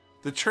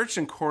The church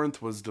in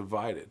Corinth was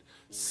divided.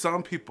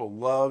 Some people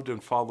loved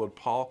and followed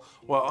Paul,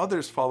 while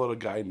others followed a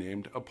guy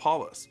named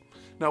Apollos.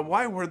 Now,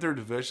 why were there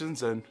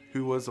divisions, and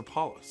who was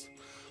Apollos?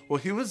 Well,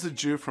 he was a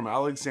Jew from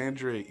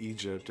Alexandria,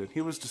 Egypt, and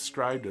he was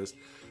described as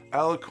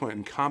eloquent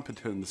and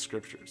competent in the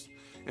scriptures.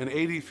 In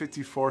AD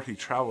 54, he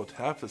traveled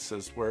to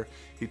Ephesus, where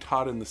he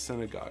taught in the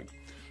synagogue.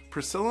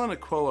 Priscilla and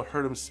Aquila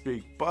heard him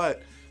speak,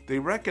 but they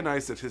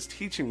recognized that his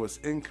teaching was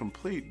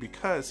incomplete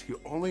because he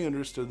only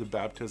understood the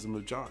baptism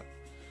of John.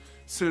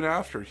 Soon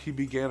after, he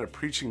began a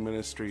preaching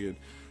ministry and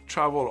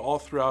traveled all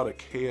throughout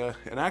Achaia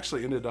and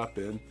actually ended up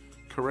in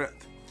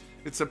Corinth.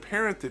 It's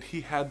apparent that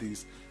he had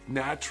these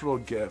natural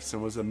gifts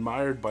and was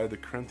admired by the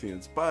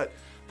Corinthians, but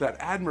that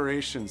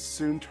admiration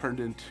soon turned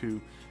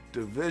into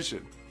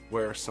division,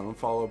 where some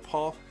followed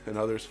Paul and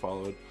others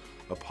followed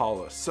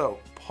Apollos. So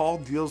Paul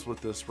deals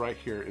with this right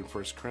here in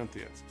 1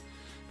 Corinthians.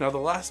 Now, the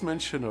last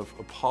mention of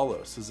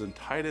Apollos is in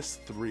Titus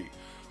 3,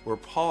 where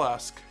Paul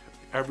asks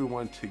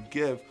everyone to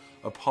give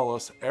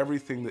Apollos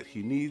everything that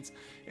he needs,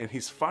 and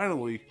he's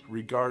finally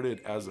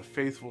regarded as a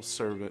faithful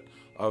servant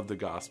of the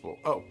gospel.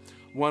 Oh,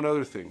 one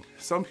other thing.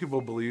 Some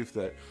people believe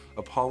that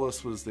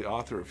Apollos was the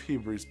author of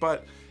Hebrews,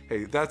 but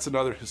hey, that's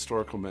another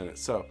historical minute.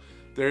 So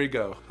there you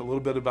go. A little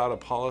bit about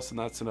Apollos, and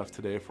that's enough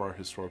today for our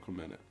historical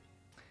minute.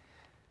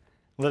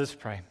 Let us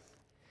pray.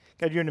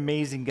 God, you're an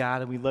amazing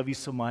God, and we love you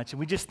so much. And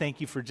we just thank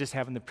you for just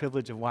having the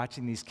privilege of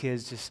watching these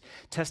kids just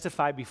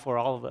testify before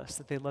all of us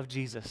that they love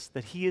Jesus,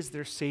 that he is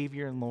their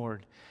Savior and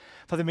Lord.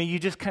 Father, may you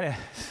just kind of,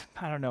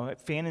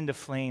 fan into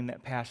flame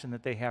that passion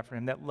that they have for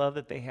him, that love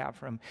that they have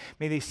for him.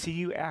 May they see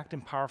you act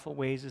in powerful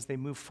ways as they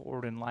move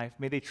forward in life.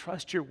 May they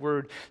trust your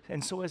word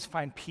and so as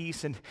find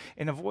peace and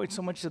avoid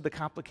so much of the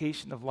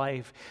complication of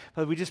life.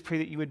 Father, we just pray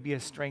that you would be a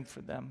strength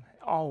for them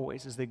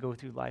always as they go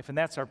through life. And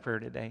that's our prayer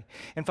today.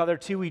 And Father,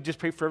 too, we just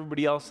pray for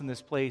everybody else in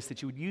this place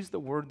that you would use the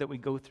word that we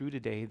go through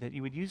today, that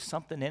you would use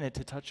something in it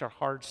to touch our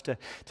hearts, to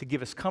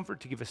give us comfort,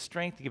 to give us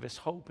strength, to give us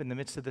hope in the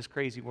midst of this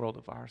crazy world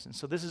of ours. And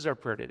so this is our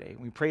prayer today.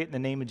 We pray it in the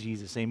name of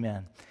Jesus.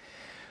 Amen.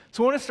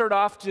 So I want to start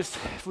off just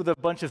with a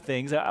bunch of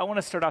things. I want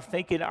to start off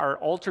thanking our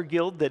altar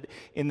guild that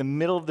in the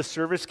middle of the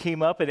service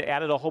came up and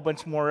added a whole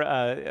bunch more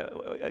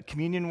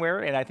communion ware,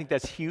 and I think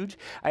that's huge.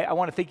 I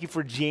want to thank you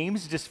for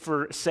James just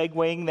for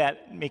segueing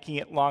that, making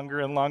it longer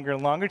and longer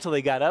and longer until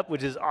they got up,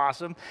 which is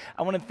awesome.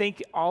 I want to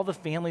thank all the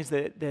families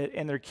that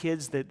and their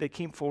kids that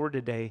came forward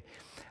today.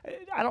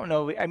 I don't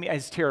know, I mean,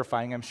 it's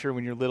terrifying, I'm sure,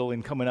 when you're little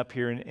and coming up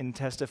here and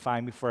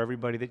testifying before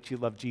everybody that you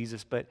love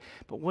Jesus, but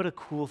what a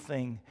cool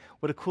thing.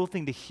 What a cool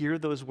thing to hear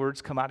those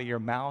words come out of your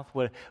mouth.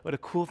 What a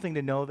cool thing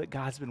to know that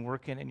God's been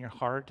working in your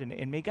heart,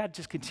 and may God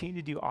just continue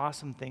to do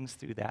awesome things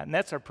through that, and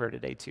that's our prayer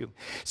today, too.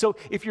 So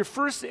if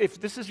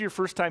this is your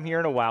first time here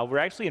in a while, we're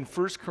actually in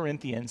 1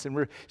 Corinthians,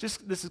 and this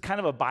is kind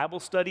of a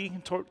Bible study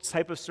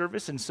type of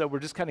service, and so we're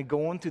just kind of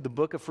going through the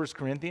book of 1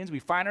 Corinthians. We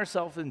find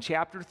ourselves in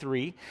chapter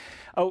 3.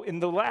 Oh,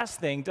 and the last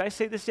thing, did I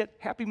say this yet?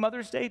 Happy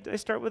Mother's Day? Did I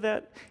start with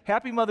that?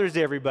 Happy Mother's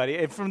Day, everybody.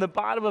 And from the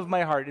bottom of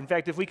my heart, in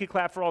fact, if we could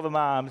clap for all the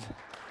moms.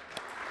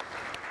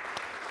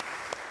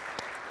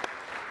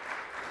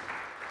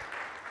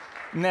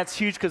 And that's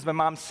huge because my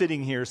mom's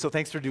sitting here, so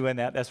thanks for doing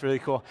that. That's really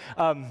cool.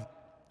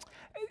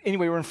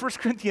 Anyway, we're in 1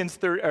 Corinthians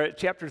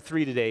chapter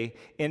 3 today,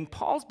 and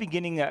Paul's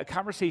beginning a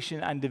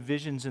conversation on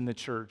divisions in the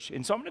church.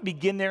 And so I'm going to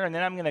begin there, and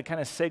then I'm going to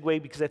kind of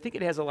segue because I think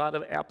it has a lot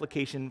of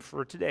application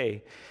for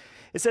today.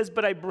 It says,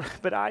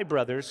 but I,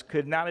 brothers,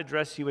 could not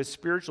address you as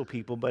spiritual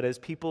people, but as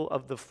people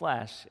of the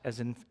flesh, as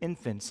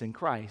infants in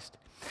Christ.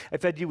 I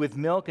fed you with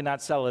milk and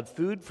not solid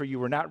food, for you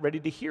were not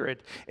ready to hear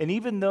it. And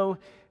even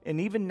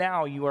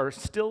now you are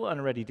still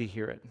unready to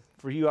hear it,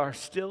 for you are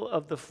still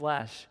of the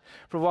flesh.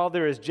 For while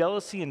there is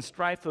jealousy and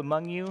strife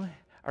among you,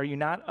 are you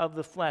not of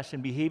the flesh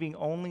and behaving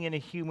only in a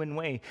human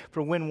way?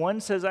 For when one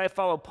says, I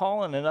follow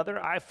Paul, and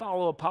another, I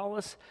follow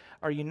Apollos,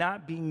 are you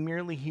not being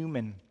merely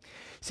human?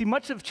 See,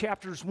 much of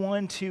chapters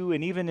 1, 2,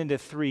 and even into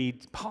 3,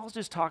 Paul's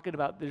just talking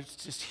about there's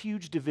just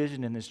huge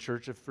division in this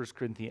church of 1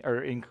 Corinthians,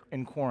 or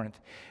in Corinth.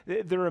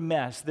 They're a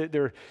mess.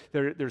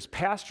 There's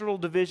pastoral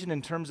division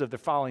in terms of they're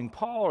following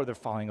Paul or they're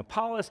following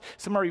Apollos.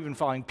 Some are even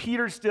following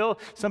Peter still.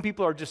 Some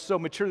people are just so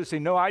mature they say,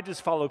 no, I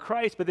just follow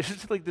Christ. But there's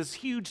just like this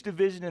huge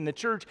division in the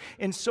church,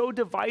 and so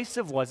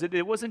divisive was it.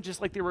 It wasn't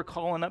just like they were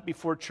calling up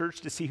before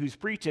church to see who's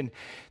preaching.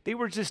 They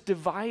were just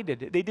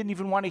divided. They didn't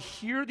even want to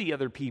hear the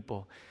other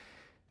people.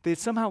 They had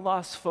somehow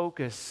lost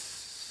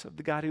focus of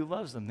the God who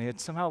loves them. They had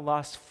somehow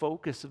lost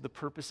focus of the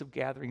purpose of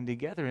gathering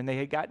together, and they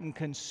had gotten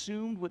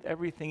consumed with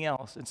everything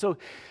else. And so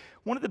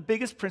one of the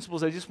biggest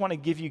principles I just want to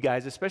give you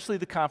guys, especially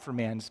the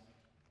confirmands,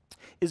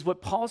 is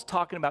what Paul's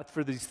talking about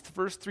for these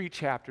first 3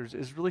 chapters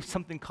is really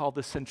something called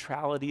the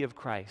centrality of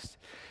Christ.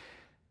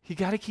 You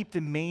got to keep the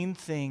main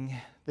thing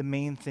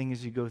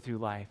as you go through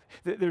life.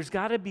 There's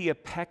got to be a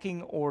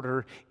pecking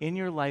order in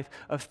your life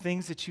of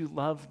things that you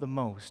love the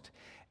most.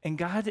 And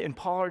God and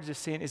Paul are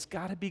just saying, it's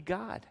got to be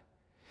God.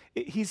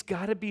 He's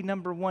got to be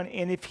number one.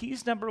 And if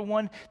he's number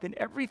one, then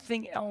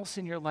everything else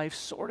in your life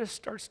sort of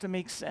starts to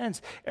make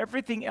sense.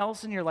 Everything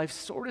else in your life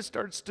sort of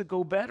starts to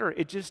go better.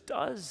 It just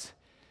does.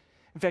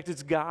 In fact,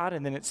 it's God,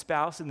 and then it's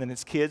spouse, and then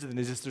it's kids, and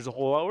then there's a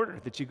whole order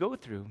that you go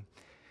through.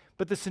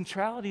 But the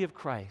centrality of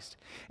Christ.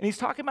 And he's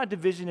talking about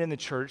division in the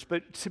church,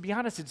 but to be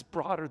honest, it's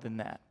broader than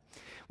that.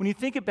 When you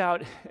think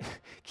about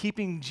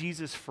keeping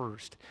Jesus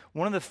first,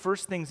 one of the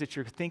first things that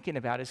you're thinking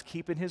about is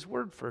keeping his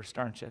word first,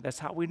 aren't you? That's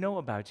how we know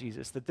about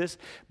Jesus, that this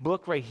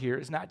book right here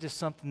is not just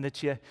something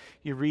that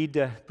you read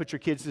to put your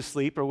kids to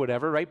sleep or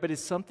whatever, right? But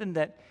it's something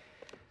that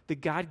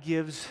God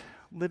gives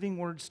living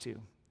words to.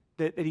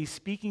 That he's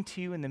speaking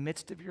to you in the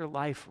midst of your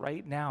life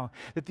right now,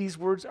 that these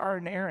words are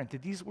inerrant,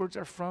 that these words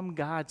are from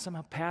God,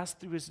 somehow passed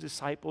through his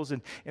disciples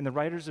and the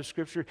writers of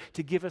Scripture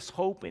to give us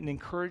hope and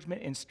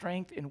encouragement and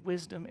strength and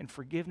wisdom and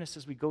forgiveness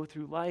as we go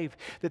through life,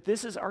 that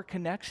this is our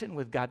connection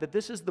with God, that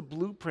this is the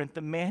blueprint,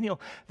 the manual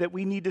that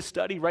we need to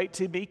study, right,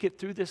 to make it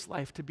through this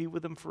life, to be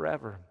with him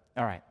forever.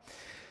 All right.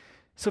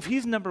 So if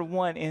he's number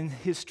one, and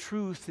his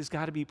truth has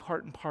got to be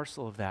part and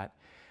parcel of that,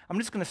 I'm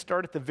just going to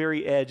start at the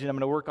very edge, and I'm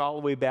going to work all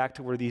the way back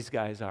to where these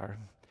guys are.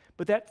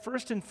 But that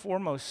first and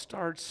foremost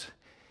starts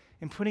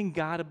in putting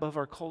God above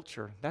our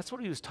culture. That's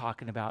what he was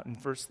talking about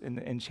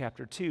in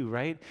chapter 2,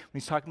 right? When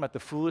he's talking about the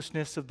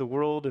foolishness of the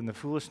world and the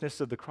foolishness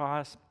of the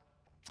cross.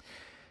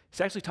 He's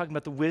actually talking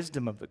about the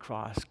wisdom of the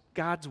cross,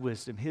 God's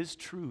wisdom, his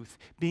truth,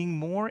 being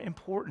more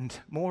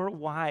important, more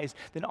wise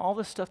than all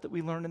the stuff that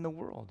we learn in the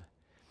world.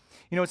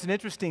 You know, it's an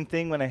interesting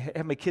thing when I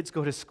have my kids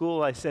go to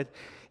school, I said,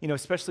 you know,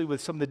 especially with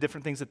some of the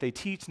different things that they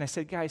teach, and I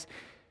said, guys,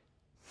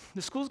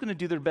 the school's going to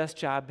do their best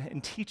job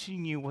in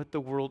teaching you what the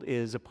world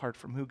is apart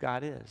from who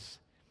God is.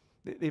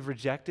 They've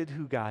rejected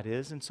who God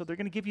is, and so they're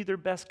going to give you their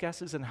best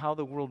guesses on how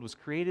the world was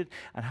created,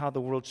 on how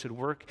the world should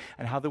work,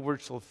 and how the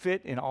world shall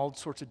fit in all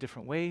sorts of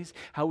different ways,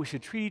 how we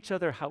should treat each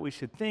other, how we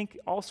should think,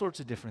 all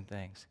sorts of different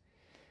things.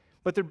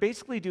 But they're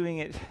basically doing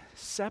it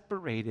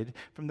separated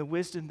from the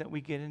wisdom that we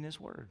get in his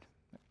word.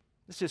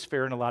 It's just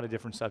fair in a lot of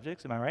different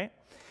subjects, am I right?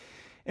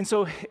 And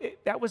so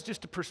that was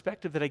just a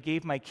perspective that I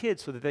gave my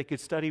kids so that they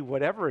could study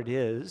whatever it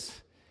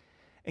is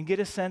and get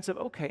a sense of,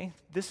 okay,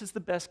 this is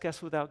the best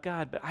guess without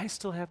God, but I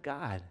still have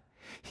God.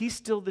 He's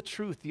still the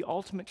truth, the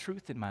ultimate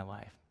truth in my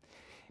life.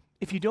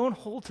 If you don't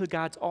hold to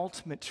God's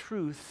ultimate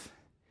truth,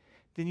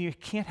 then you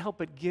can't help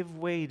but give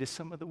way to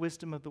some of the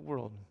wisdom of the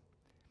world.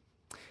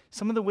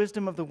 Some of the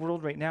wisdom of the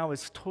world right now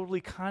is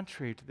totally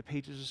contrary to the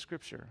pages of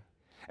Scripture.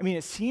 I mean,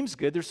 it seems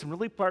good. There's some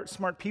really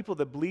smart people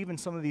that believe in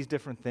some of these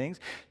different things,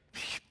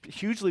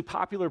 hugely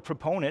popular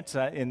proponents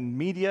in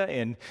media,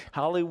 in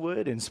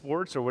Hollywood, in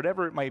sports, or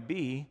whatever it might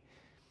be,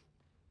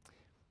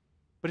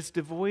 but it's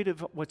devoid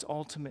of what's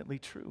ultimately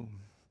true.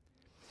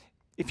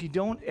 If you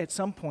don't at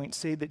some point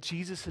say that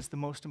Jesus is the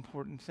most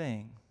important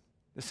thing,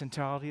 the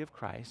centrality of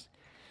Christ,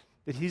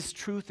 that his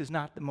truth is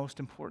not the most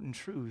important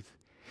truth,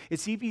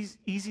 it's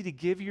easy to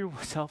give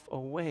yourself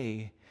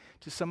away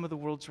to some of the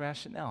world's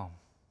rationale.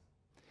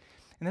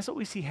 And that's what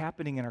we see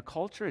happening in our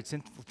culture. It's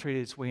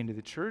infiltrated its way into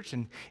the church,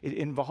 and it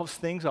involves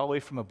things all the way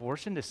from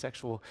abortion to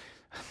sexual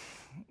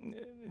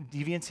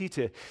deviancy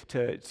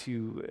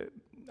to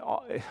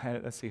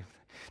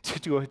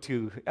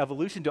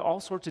evolution, to all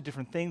sorts of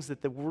different things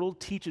that the world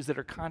teaches that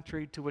are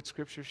contrary to what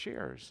Scripture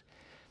shares.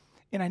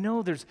 And I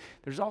know there's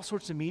all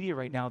sorts of media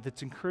right now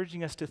that's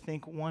encouraging us to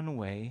think one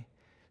way,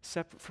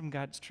 separate from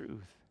God's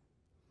truth.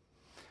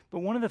 But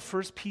one of the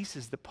first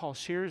pieces that Paul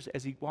shares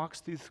as he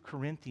walks through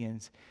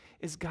Corinthians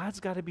is God's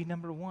got to be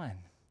number one.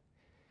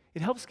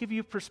 It helps give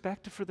you a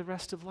perspective for the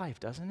rest of life,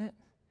 doesn't it?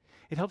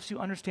 It helps you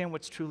understand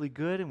what's truly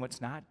good and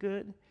what's not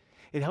good.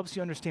 It helps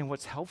you understand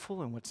what's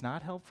helpful and what's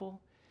not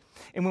helpful.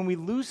 And when we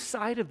lose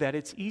sight of that,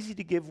 it's easy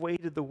to give way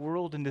to the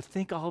world and to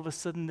think all of a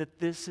sudden that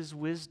this is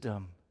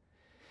wisdom.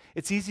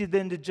 It's easy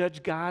then to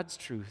judge God's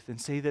truth and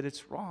say that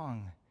it's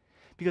wrong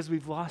because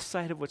we've lost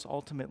sight of what's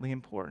ultimately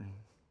important.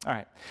 All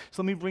right,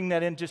 so let me bring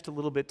that in just a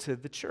little bit to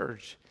the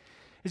church.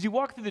 As you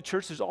walk through the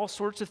church, there's all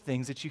sorts of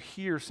things that you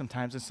hear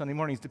sometimes on Sunday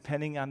mornings,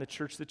 depending on the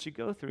church that you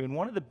go through. And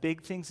one of the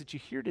big things that you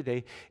hear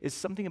today is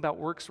something about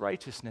works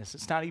righteousness.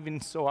 It's not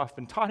even so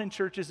often taught in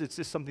churches. It's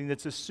just something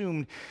that's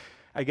assumed,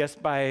 I guess,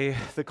 by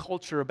the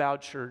culture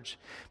about church.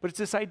 But it's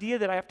this idea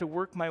that I have to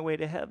work my way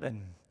to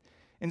heaven.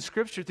 In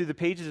Scripture, through the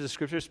pages of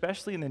Scripture,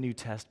 especially in the New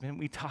Testament,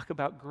 we talk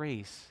about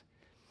grace,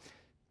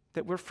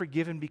 that we're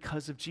forgiven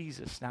because of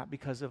Jesus, not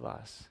because of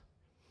us.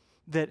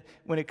 That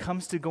when it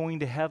comes to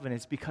going to heaven,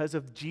 it's because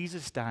of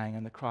Jesus dying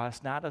on the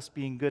cross, not us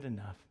being good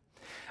enough.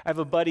 I have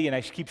a buddy, and I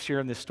keep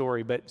sharing this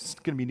story, but it's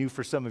going to be new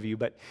for some of you,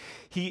 but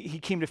he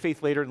came to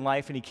faith later in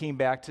life, and he came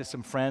back to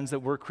some friends that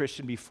were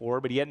Christian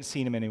before, but he hadn't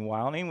seen them in a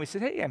while, and we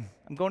said, hey,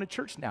 I'm going to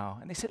church now.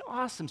 And they said,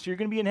 awesome, so you're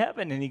going to be in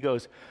heaven. And he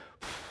goes,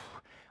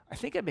 I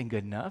think I've been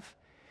good enough.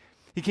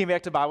 He came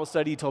back to Bible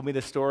study, he told me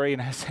this story,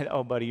 and I said,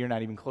 oh, buddy, you're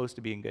not even close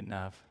to being good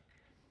enough.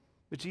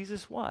 But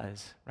Jesus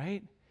was,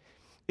 right?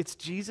 It's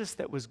Jesus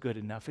that was good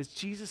enough. It's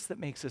Jesus that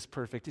makes us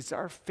perfect. It's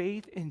our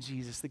faith in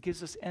Jesus that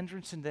gives us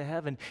entrance into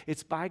heaven.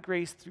 It's by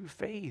grace through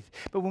faith.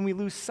 But when we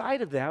lose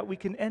sight of that, we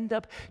can end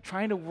up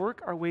trying to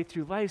work our way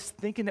through life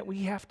thinking that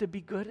we have to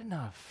be good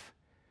enough.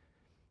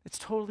 It's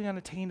totally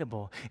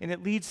unattainable. And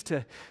it leads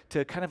to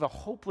kind of a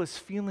hopeless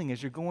feeling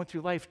as you're going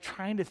through life,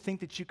 trying to think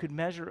that you could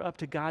measure up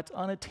to God's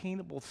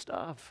unattainable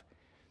stuff.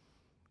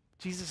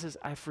 Jesus says,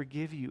 I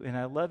forgive you and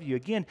I love you.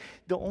 Again,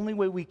 the only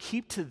way we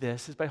keep to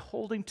this is by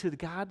holding to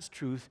God's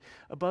truth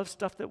above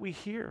stuff that we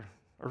hear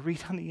or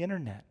read on the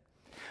internet.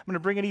 I'm going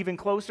to bring it even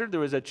closer. There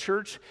was a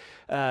church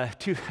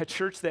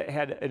that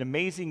had an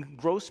amazing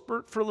growth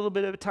spurt for a little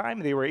bit of a time.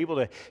 They were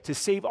able to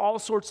save all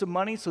sorts of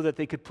money so that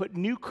they could put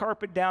new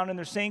carpet down in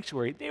their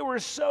sanctuary. They were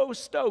so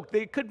stoked.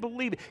 They couldn't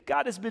believe it.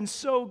 God has been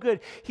so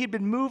good. He had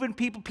been moving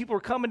people. People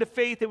were coming to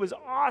faith. It was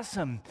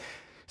awesome.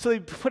 So they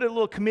put a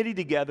little committee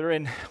together,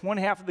 and one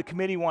half of the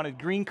committee wanted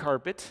green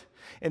carpet,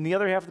 and the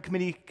other half of the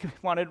committee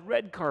wanted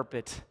red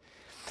carpet.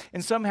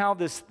 And somehow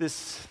this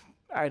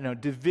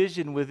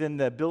division within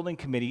the building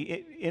committee,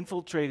 it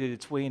infiltrated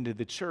its way into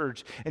the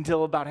church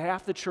until about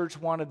half the church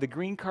wanted the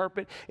green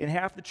carpet and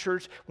half the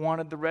church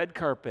wanted the red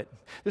carpet.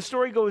 The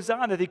story goes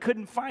on that they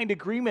couldn't find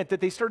agreement,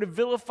 that they started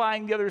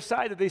vilifying the other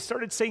side, that they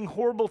started saying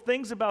horrible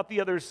things about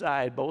the other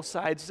side, both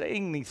sides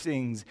saying these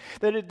things,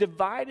 that it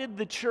divided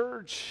the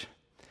church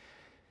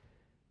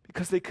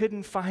because they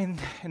couldn't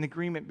find an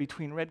agreement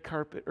between red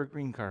carpet or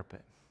green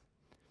carpet.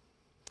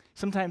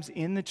 Sometimes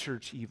in the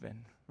church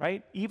even,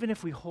 right? Even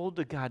if we hold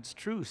to God's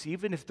truth,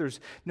 even if there's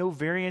no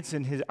variance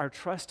in our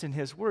trust in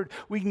His Word,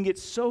 we can get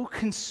so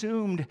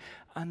consumed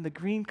on the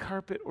green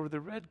carpet or the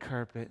red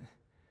carpet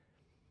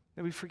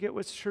that we forget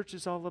what church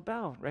is all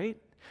about, right?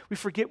 We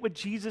forget what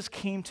Jesus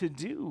came to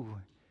do.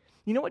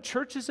 You know what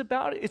church is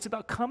about? It's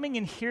about coming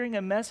and hearing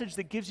a message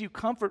that gives you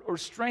comfort or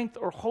strength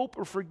or hope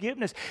or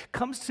forgiveness.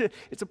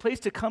 It's a place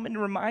to come and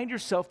remind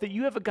yourself that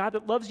you have a God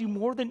that loves you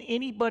more than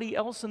anybody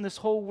else in this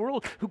whole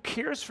world, who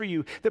cares for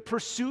you, that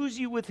pursues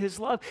you with His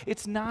love.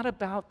 It's not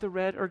about the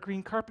red or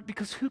green carpet,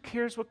 because who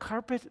cares what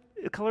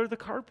color the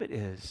carpet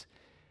is?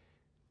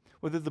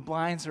 Whether the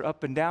blinds are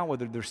up and down,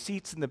 whether there's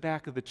seats in the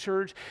back of the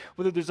church,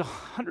 whether there's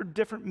 100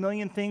 different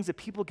million things that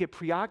people get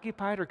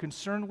preoccupied or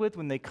concerned with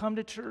when they come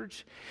to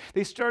church.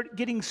 They start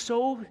getting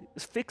so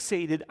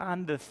fixated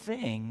on the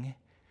thing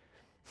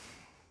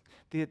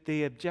that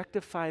they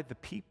objectify the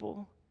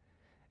people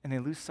and they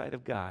lose sight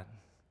of God.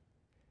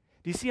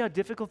 Do you see how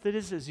difficult it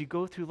is as you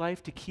go through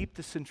life to keep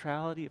the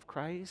centrality of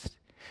Christ?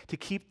 To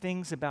keep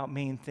things about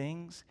main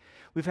things?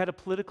 We've had a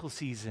political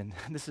season.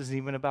 This isn't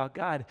even about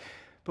God.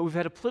 But we've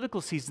had a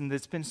political season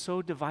that's been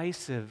so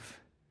divisive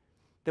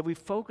that we've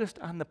focused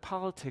on the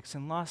politics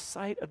and lost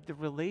sight of the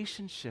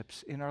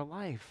relationships in our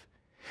life.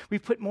 We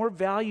put more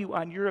value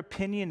on your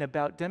opinion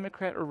about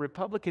Democrat or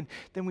Republican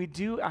than we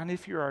do on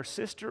if you're our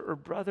sister or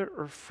brother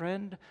or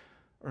friend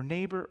or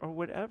neighbor or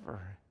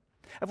whatever.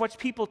 I've watched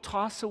people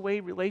toss away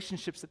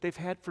relationships that they've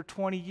had for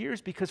 20 years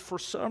because for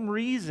some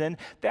reason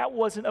that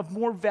wasn't of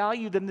more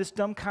value than this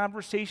dumb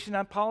conversation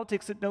on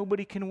politics that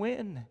nobody can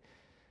win.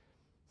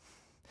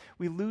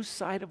 We lose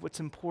sight of what's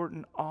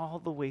important all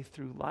the way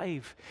through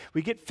life.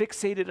 We get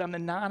fixated on the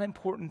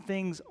non-important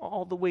things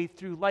all the way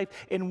through life.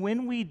 And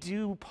when we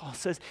do, Paul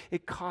says,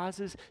 it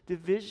causes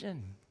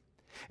division.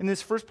 In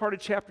this first part of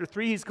chapter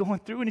 3, he's going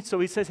through, and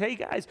so he says, hey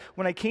guys,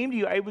 when I came to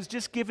you, I was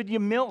just giving you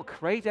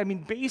milk, right? I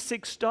mean,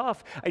 basic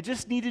stuff. I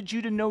just needed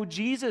you to know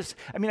Jesus.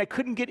 I mean, I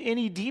couldn't get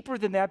any deeper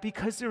than that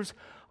because there's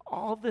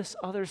all this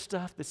other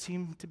stuff that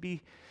seemed to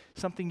be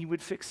something you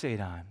would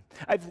fixate on.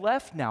 I've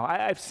left now.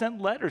 I've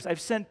sent letters.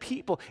 I've sent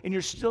people, and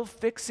you're still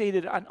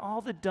fixated on all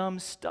the dumb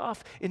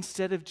stuff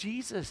instead of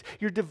Jesus.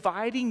 You're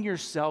dividing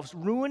yourselves,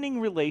 ruining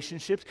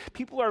relationships.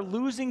 People are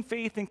losing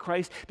faith in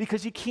Christ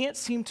because you can't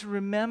seem to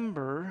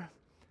remember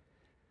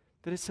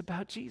that it's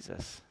about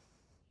Jesus.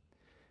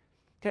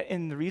 Okay,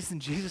 and the reason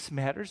Jesus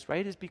matters,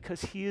 right, is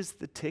because He is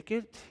the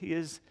ticket. He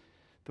is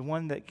the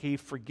one that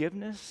gave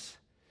forgiveness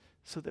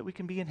so that we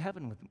can be in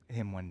heaven with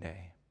Him one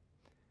day.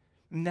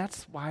 And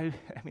that's why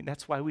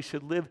we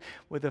should live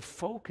with a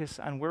focus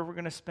on where we're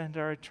going to spend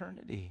our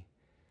eternity.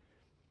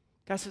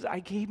 God says, I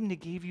came to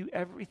give you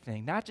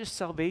everything, not just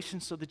salvation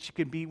so that you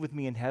can be with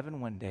me in heaven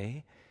one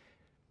day,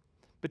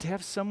 but to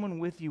have someone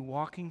with you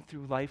walking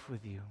through life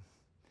with you,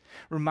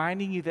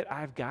 reminding you that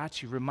I've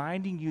got you,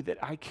 reminding you that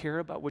I care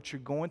about what you're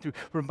going through,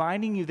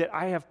 reminding you that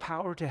I have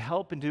power to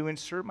help and to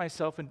insert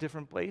myself in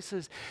different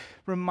places,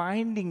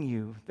 reminding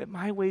you that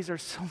my ways are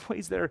some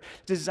ways that are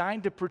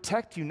designed to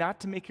protect you,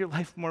 not to make your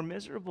life more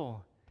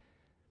miserable,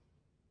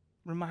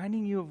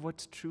 reminding you of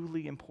what's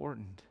truly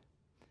important.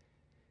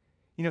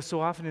 You know, so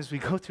often as we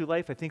go through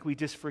life, I think we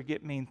just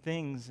forget main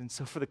things. And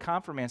so for the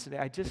confirmants today,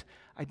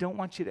 I don't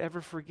want you to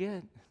ever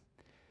forget.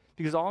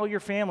 Because all your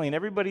family and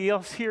everybody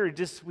else here,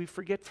 we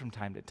forget from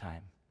time to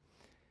time.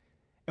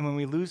 And when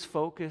we lose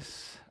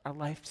focus, our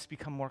lives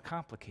become more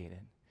complicated.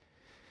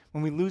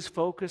 When we lose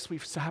focus, we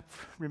stop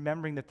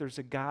remembering that there's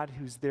a God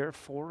who's there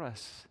for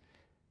us.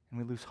 And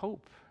we lose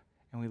hope,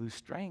 and we lose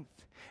strength.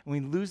 And we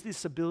lose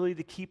this ability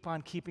to keep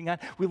on keeping on.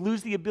 We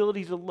lose the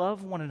ability to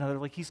love one another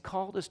like He's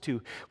called us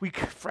to. We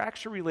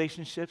fracture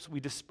relationships.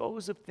 We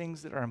dispose of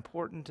things that are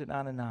important, and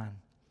on.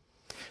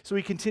 So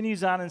he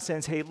continues on and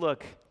says, hey,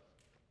 look,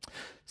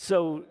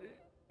 so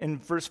in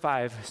verse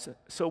 5,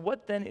 so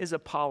what then is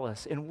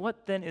Apollos, and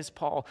what then is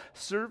Paul?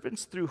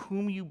 Servants through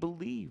whom you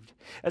believed.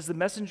 As the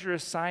messenger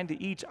assigned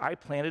to each, I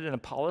planted and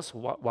Apollos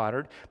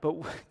watered, but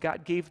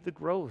God gave the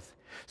growth.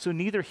 So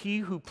neither he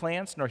who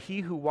plants nor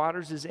he who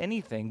waters is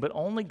anything, but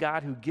only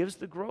God who gives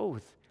the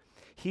growth.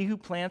 He who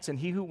plants and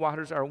he who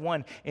waters are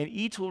one, and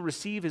each will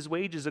receive his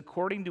wages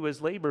according to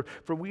his labor,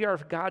 for we are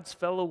God's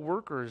fellow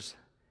workers.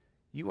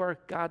 You are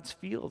God's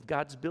field,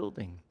 God's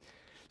building.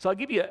 So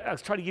I'll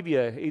try to give you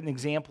an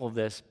example of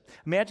this.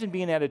 Imagine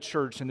being at a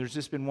church and there's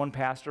just been one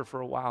pastor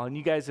for a while, and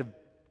you guys have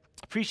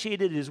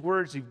appreciated his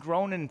words. You've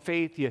grown in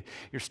faith. You're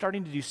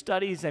starting to do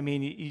studies. I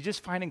mean, you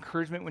just find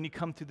encouragement when you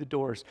come through the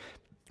doors.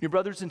 Your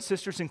brothers and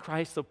sisters in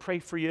Christ, they'll pray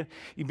for you.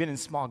 You've been in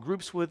small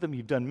groups with them.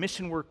 You've done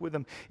mission work with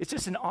them. It's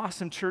just an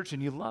awesome church,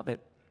 and you love it.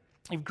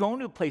 You've grown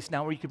to a place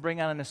now where you can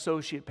bring on an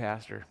associate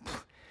pastor.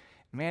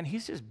 Man,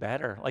 he's just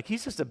better. Like,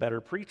 he's just a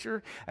better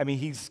preacher. I mean,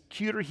 he's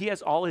cuter. He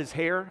has all his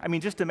hair. I mean,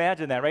 just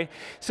imagine that, right?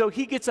 So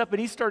he gets up and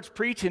he starts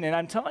preaching, and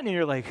I'm telling you,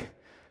 you're like,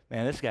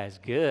 man, this guy's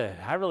good.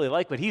 I really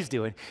like what he's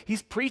doing.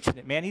 He's preaching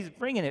it, man. He's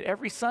bringing it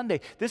every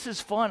Sunday. This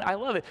is fun. I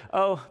love it.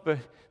 Oh, but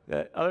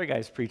the other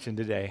guy's preaching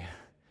today.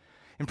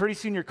 And pretty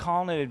soon you're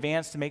calling in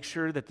advance to make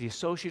sure that the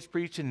associate's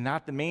preaching and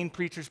not the main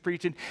preacher's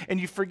preaching, and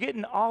you've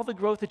forgotten all the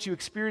growth that you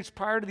experienced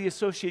prior to the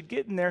associate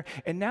getting there,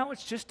 and now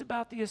it's just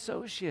about the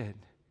associate.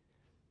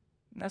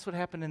 And that's what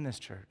happened in this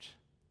church.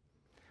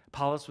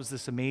 Apollos was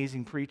this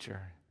amazing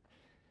preacher.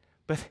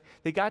 But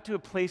they got to a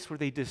place where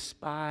they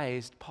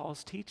despised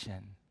Paul's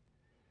teaching.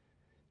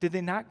 Did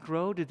they not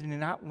grow? Did they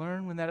not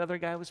learn when that other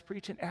guy was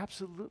preaching?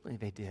 Absolutely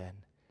they did.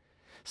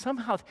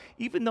 Somehow,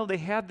 even though they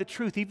had the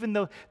truth, even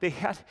though they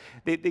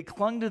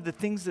clung to the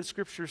things that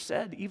Scripture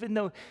said, even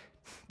though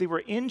they were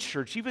in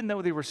church, even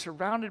though they were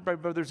surrounded by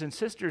brothers and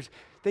sisters,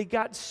 they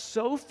got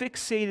so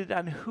fixated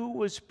on who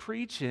was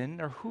preaching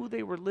or who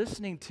they were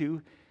listening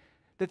to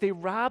that they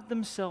robbed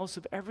themselves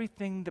of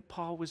everything that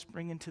Paul was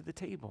bringing to the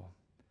table.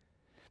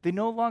 They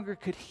no longer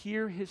could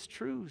hear his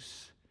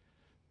truths,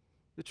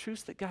 the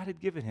truths that God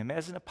had given him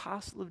as an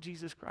apostle of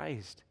Jesus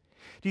Christ.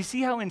 Do you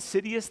see how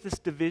insidious this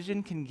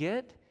division can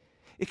get?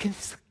 It can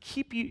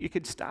it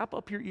can stop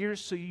up your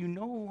ears so you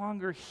no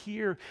longer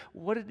hear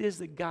what it is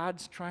that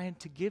God's trying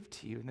to give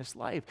to you in this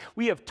life.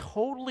 We have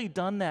totally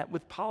done that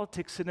with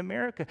politics in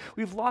America.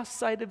 We've lost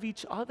sight of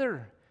each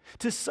other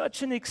to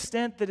such an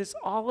extent that it's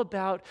all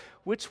about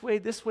which way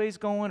this way's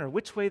going or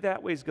which way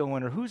that way's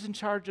going or who's in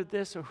charge of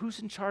this or who's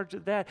in charge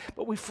of that.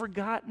 But we've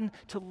forgotten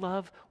to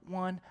love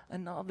one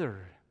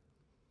another.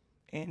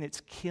 And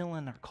it's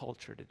killing our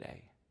culture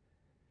today.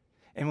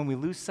 And when we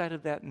lose sight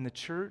of that in the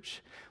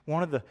church,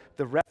 one of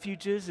the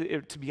refuges,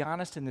 to be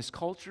honest, in this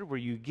culture where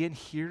you again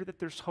hear that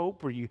there's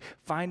hope, where you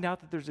find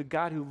out that there's a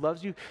God who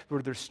loves you,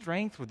 where there's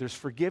strength, where there's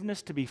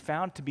forgiveness to be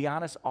found, to be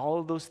honest, all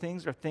of those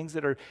things are things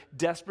that are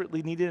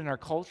desperately needed in our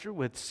culture,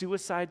 with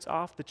suicides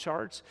off the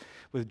charts,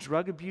 with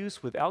drug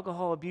abuse, with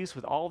alcohol abuse,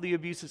 with all the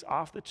abuses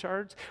off the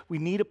charts. We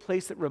need a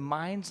place that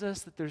reminds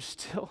us that there's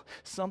still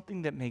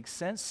something that makes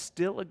sense,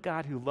 still a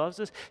God who loves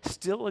us,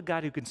 still a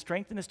God who can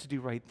strengthen us to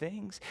do right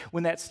things.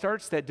 When that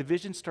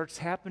division starts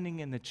happening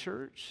in the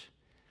church,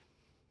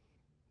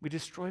 we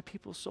destroy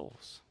people's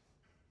souls.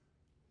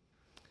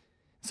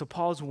 So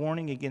Paul's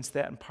warning against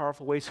that in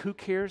powerful ways. Who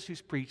cares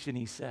who's preaching,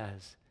 he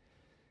says.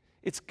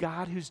 It's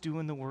God who's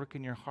doing the work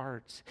in your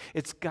hearts.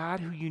 It's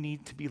God who you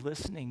need to be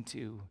listening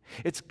to.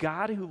 It's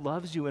God who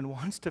loves you and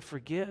wants to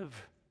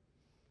forgive.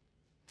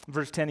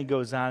 Verse 10, he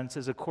goes on and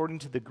says, according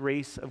to the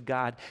grace of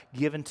God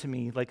given to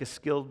me, like a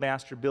skilled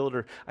master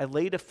builder, I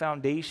laid a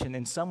foundation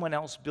and someone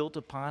else built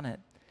upon it.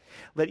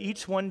 Let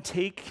each one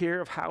take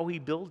care of how he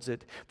builds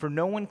it, for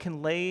no one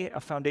can lay a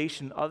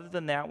foundation other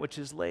than that which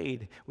is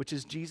laid, which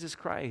is Jesus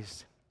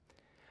Christ.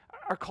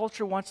 Our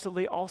culture wants to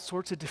lay all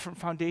sorts of different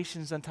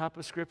foundations on top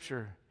of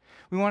Scripture.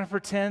 We want to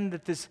pretend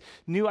that this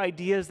new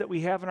ideas that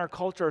we have in our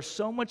culture are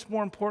so much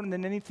more important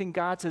than anything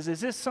God says.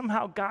 Is this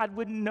somehow God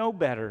wouldn't know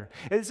better?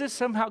 Is this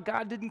somehow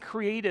God didn't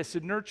create us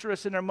and nurture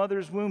us in our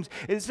mother's wombs?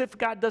 As if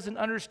God doesn't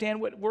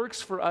understand what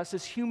works for us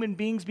as human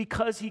beings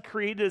because he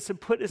created us and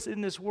put us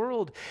in this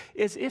world?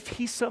 As if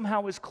he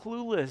somehow is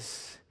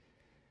clueless.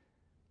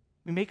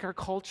 We make our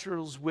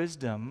culture's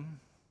wisdom,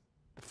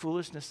 the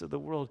foolishness of the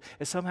world,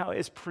 as somehow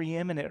as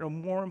preeminent or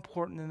more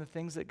important than the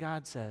things that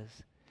God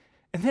says.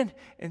 And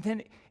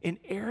then in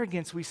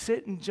arrogance, we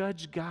sit and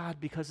judge God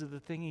because of the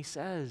thing he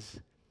says. Do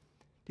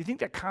you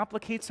think that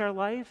complicates our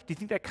life? Do you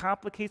think that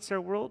complicates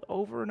our world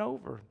over and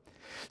over?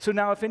 So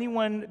now if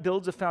anyone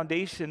builds a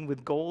foundation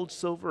with gold,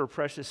 silver, or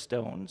precious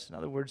stones, in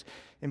other words,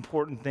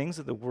 important things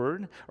of the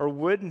word, or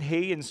wood and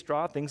hay and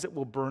straw, things that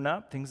will burn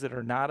up, things that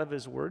are not of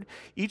his word,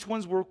 each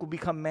one's work will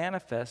become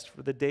manifest,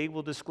 for the day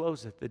will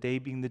disclose it, the day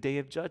being the day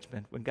of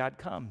judgment when God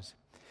comes.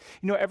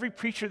 You know, every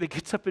preacher that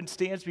gets up and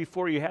stands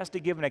before you has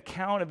to give an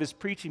account of his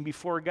preaching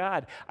before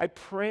God. I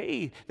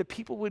pray that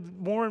people would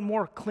more and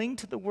more cling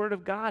to the Word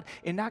of God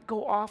and not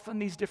go off on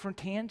these different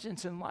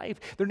tangents in life.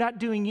 They're not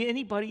doing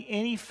anybody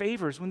any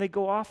favors when they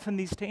go off on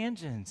these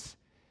tangents.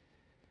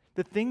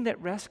 The thing that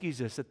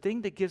rescues us, the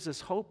thing that gives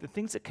us hope, the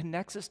things that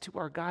connects us to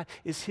our God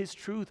is his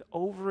truth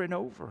over and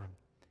over.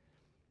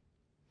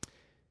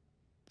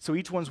 So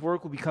each one's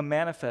work will become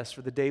manifest,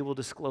 for the day will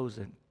disclose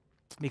it,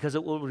 because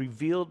it will be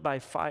revealed by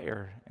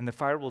fire, and the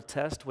fire will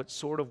test what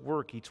sort of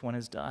work each one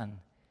has done.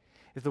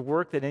 If the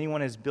work that anyone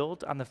has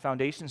built on the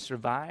foundation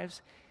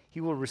survives, he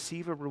will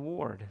receive a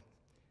reward.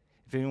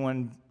 If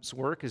anyone's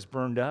work is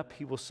burned up,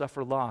 he will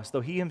suffer loss,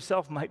 though he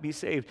himself might be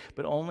saved,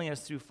 but only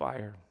as through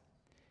fire.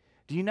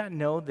 Do you not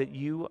know that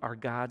you are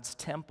God's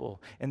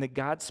temple and that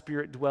God's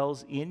Spirit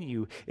dwells in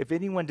you? If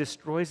anyone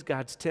destroys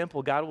God's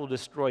temple, God will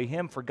destroy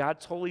him, for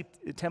God's holy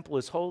temple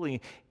is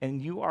holy,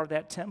 and you are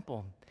that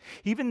temple.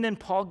 Even then,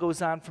 Paul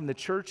goes on from the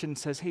church and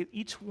says, hey,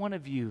 each one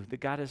of you that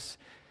God has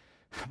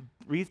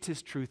breathed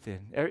his truth in,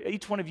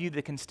 each one of you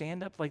that can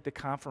stand up like the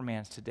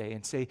confirmants today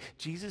and say,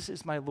 Jesus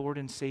is my Lord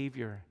and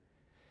Savior.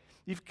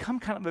 You've come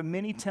kind of a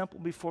mini temple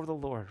before the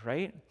Lord,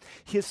 right?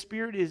 His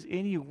Spirit is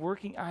in you,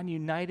 working on you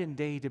night and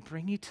day to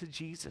bring you to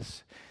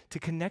Jesus, to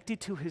connect you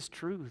to his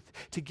truth,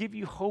 to give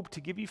you hope,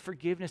 to give you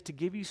forgiveness, to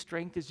give you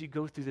strength as you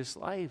go through this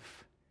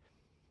life.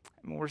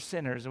 I mean, we're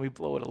sinners and we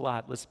blow it a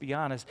lot, let's be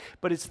honest.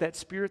 But it's that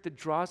Spirit that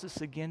draws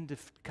us again to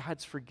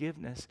God's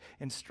forgiveness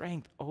and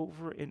strength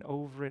over and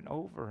over and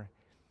over.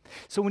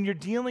 So when you're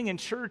dealing in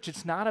church,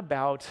 it's not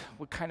about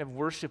what kind of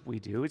worship we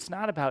do. It's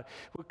not about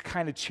what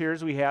kind of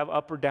chairs we have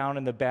up or down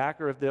in the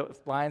back, or if the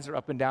lines are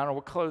up and down, or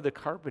what color the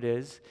carpet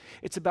is.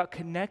 It's about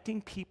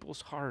connecting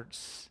people's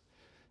hearts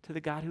to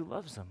the God who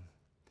loves them.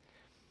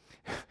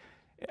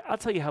 I'll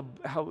tell you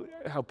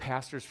how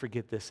pastors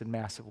forget this in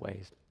massive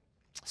ways.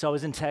 So I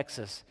was in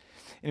Texas,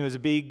 and it was a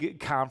big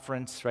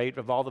conference, right,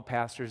 of all the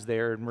pastors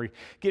there, and we're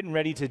getting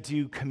ready to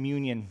do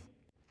communion.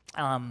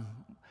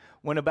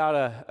 When about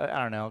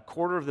a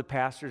quarter of the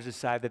pastors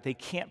decide that they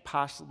can't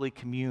possibly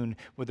commune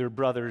with their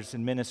brothers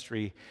in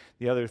ministry,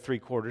 the other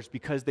 3/4,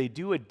 because they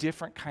do a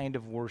different kind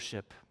of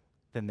worship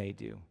than they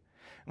do.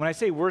 When I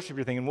say worship,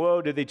 you're thinking,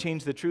 whoa, did they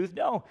change the truth?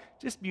 No,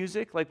 just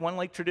music, like one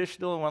like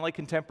traditional and one like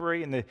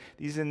contemporary, and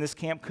these in this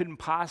camp couldn't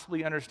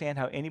possibly understand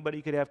how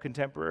anybody could have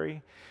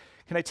contemporary.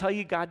 Can I tell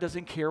you, God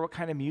doesn't care what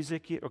kind of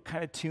music or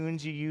kind of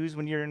tunes you use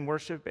when you're in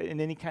worship in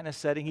any kind of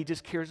setting. He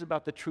just cares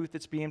about the truth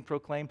that's being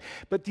proclaimed.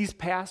 But these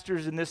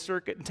pastors in this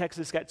circuit in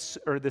Texas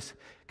this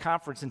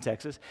conference in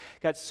Texas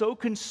got so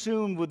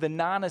consumed with the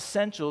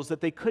non-essentials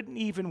that they couldn't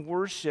even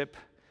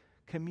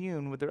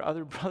commune with their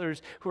other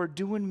brothers who are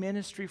doing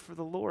ministry for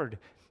the Lord.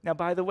 Now,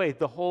 by the way,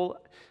 the whole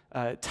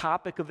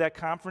topic of that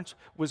conference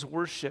was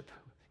worship.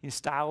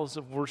 Styles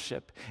of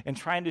worship, and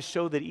trying to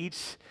show that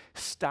each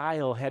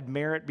style had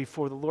merit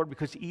before the Lord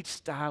because each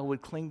style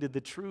would cling to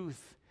the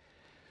truth.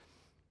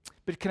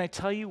 But can I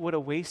tell you what a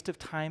waste of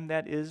time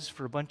that is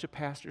for a bunch of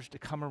pastors to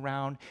come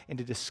around and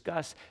to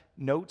discuss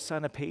notes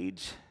on a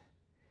page?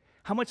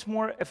 How much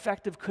more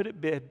effective could it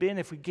have been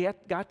if we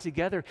got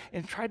together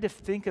and tried to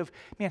think of,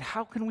 man,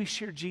 how can we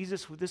share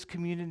Jesus with this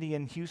community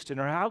in Houston?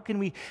 Or how can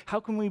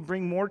we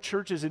bring more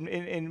churches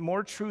and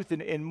more truth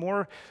and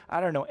more,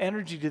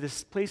 energy to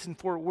this place in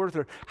Fort Worth?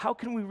 Or how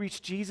can we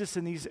reach Jesus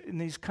in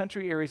these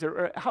country areas?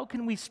 Or how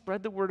can we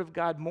spread the word of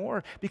God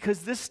more?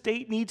 Because this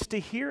state needs to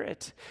hear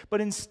it.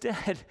 But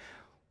instead,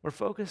 we're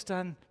focused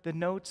on the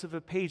notes of a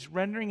page,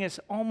 rendering us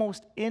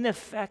almost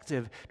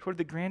ineffective toward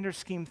the grander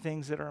scheme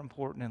things that are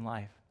important in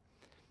life.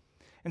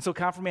 And so,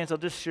 confirmants, I'll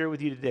just share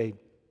with you today,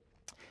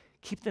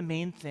 keep the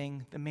main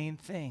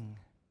thing,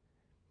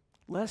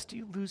 lest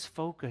you lose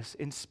focus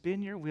and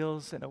spin your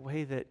wheels in a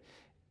way that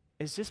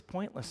is just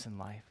pointless in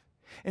life.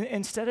 And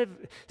instead of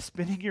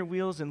spinning your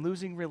wheels and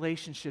losing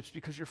relationships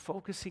because you're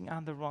focusing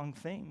on the wrong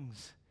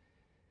things,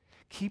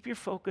 keep your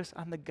focus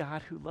on the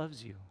God who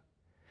loves you,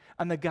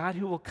 on the God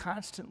who will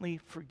constantly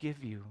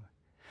forgive you,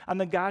 on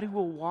the God who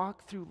will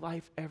walk through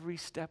life every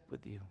step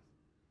with you.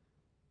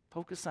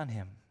 Focus on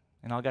him.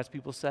 And all God's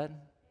people said,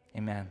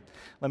 amen.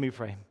 Let me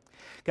pray.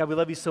 God, we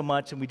love you so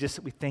much, and we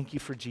thank you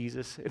for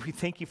Jesus. We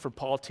thank you for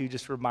Paul, too,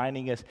 just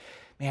reminding us,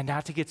 man,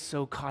 not to get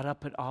so caught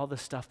up in all the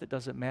stuff that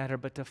doesn't matter,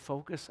 but to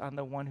focus on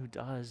the one who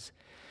does.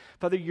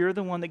 Father, you're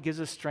the one that gives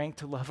us strength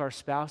to love our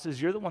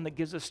spouses. You're the one that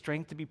gives us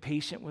strength to be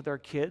patient with our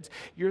kids.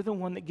 You're the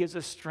one that gives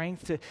us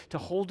strength to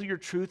hold to your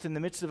truth in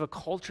the midst of a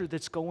culture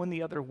that's going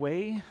the other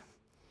way.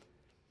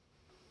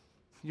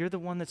 You're the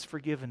one that's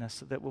forgiven us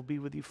so that we'll be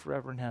with you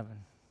forever in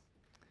heaven.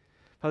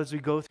 Father, as we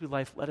go through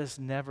life, let us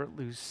never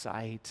lose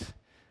sight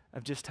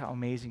of just how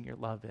amazing your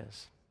love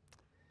is.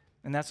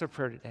 And that's our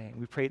prayer today.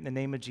 We pray it in the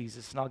name of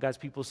Jesus. And all God's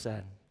people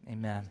said,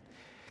 amen.